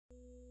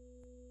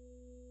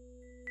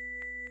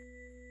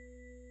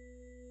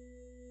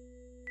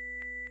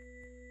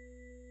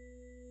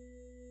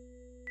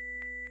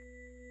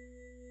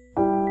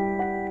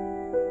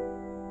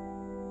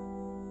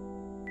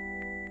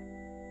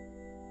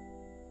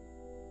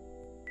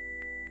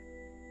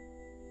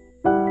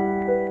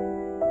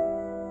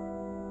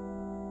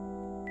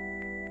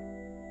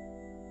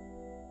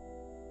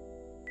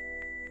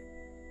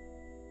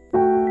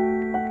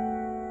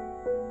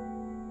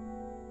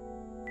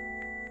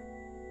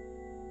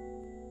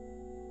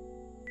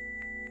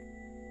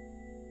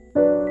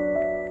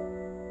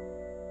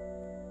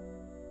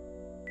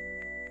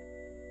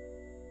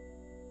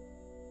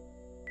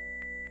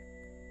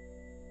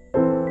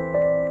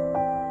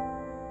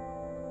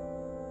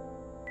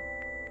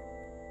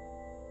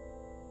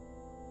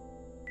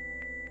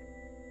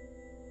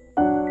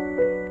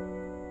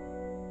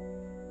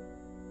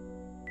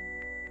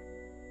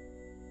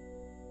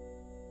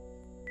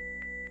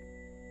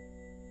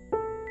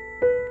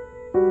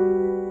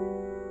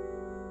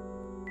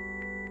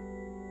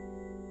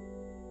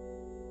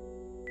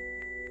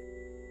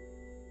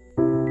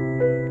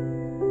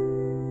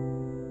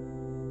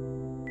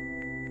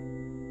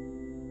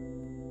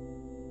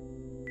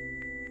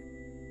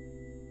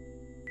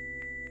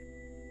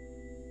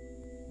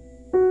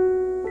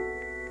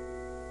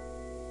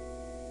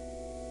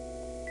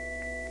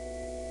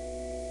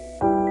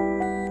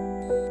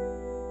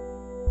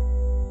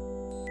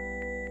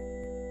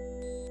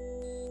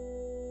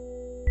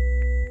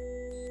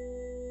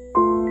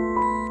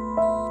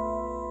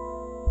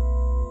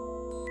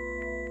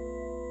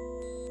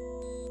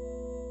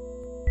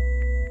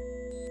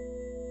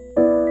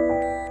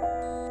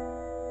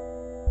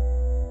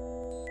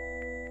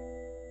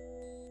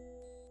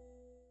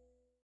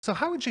So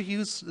how would you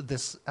use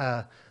this,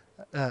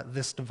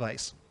 this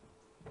device?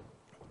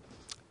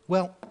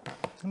 Well,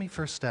 let me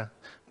first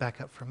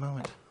back up for a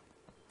moment.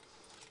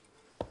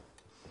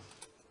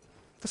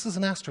 This is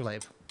an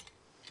astrolabe.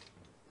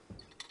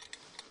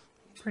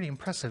 Pretty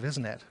impressive,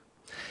 isn't it?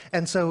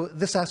 And so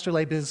this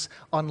astrolabe is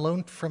on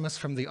loan from us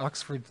from the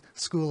Oxford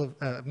School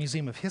of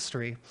Museum of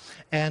History.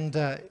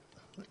 And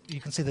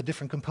you can see the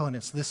different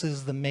components. This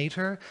is the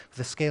mater,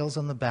 the scales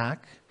on the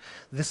back.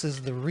 This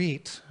is the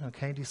rete,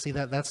 okay, do you see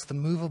that? That's the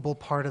movable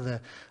part of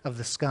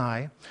the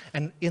sky.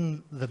 And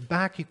in the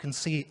back you can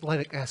see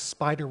like a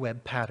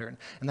spiderweb pattern,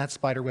 and that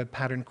spiderweb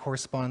pattern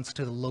corresponds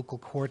to the local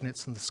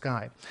coordinates in the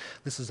sky.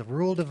 This is a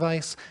rule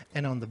device,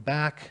 and on the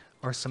back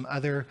are some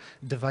other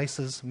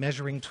devices,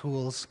 measuring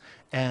tools,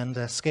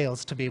 and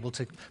scales to be able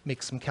to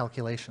make some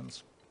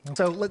calculations.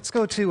 So let's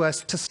go to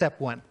step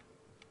one.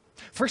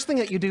 First thing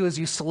that you do is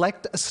you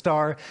select a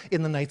star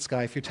in the night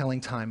sky if you're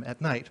telling time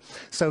at night.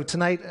 So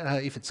tonight,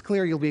 if it's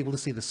clear, you'll be able to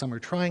see the summer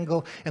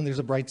triangle, and there's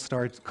a bright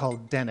star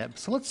called Deneb.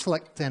 So let's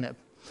select Deneb.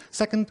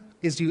 Second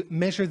is you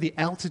measure the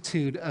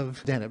altitude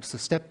of Deneb. So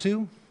step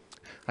two,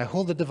 I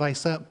hold the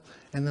device up,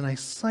 and then I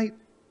sight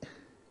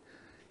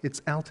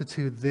its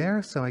altitude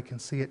there, so I can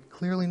see it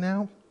clearly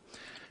now.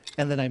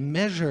 And then I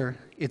measure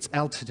its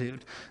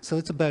altitude. So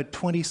it's about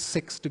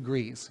 26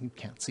 degrees. You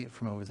can't see it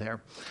from over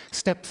there.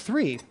 Step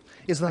three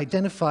is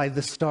identify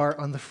the star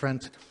on the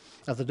front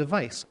of the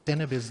device.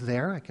 Deneb is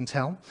there, I can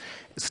tell.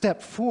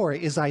 Step four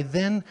is I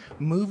then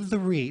move the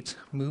rete,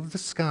 move the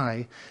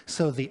sky,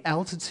 so the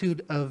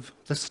altitude of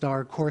the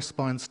star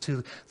corresponds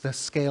to the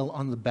scale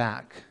on the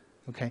back.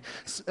 Okay?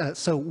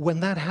 So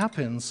when that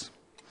happens,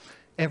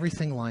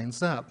 everything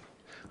lines up.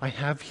 I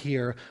have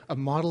here a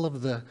model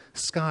of the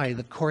sky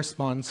that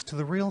corresponds to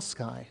the real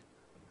sky.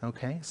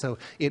 Okay? So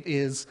it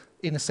is,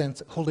 in a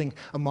sense, holding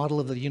a model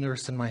of the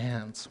universe in my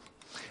hands.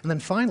 And then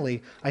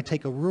finally, I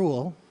take a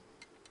rule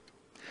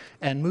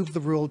and move the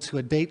rule to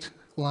a date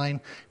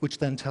line, which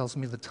then tells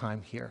me the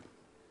time here.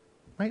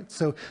 Right?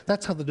 So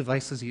that's how the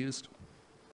device is used.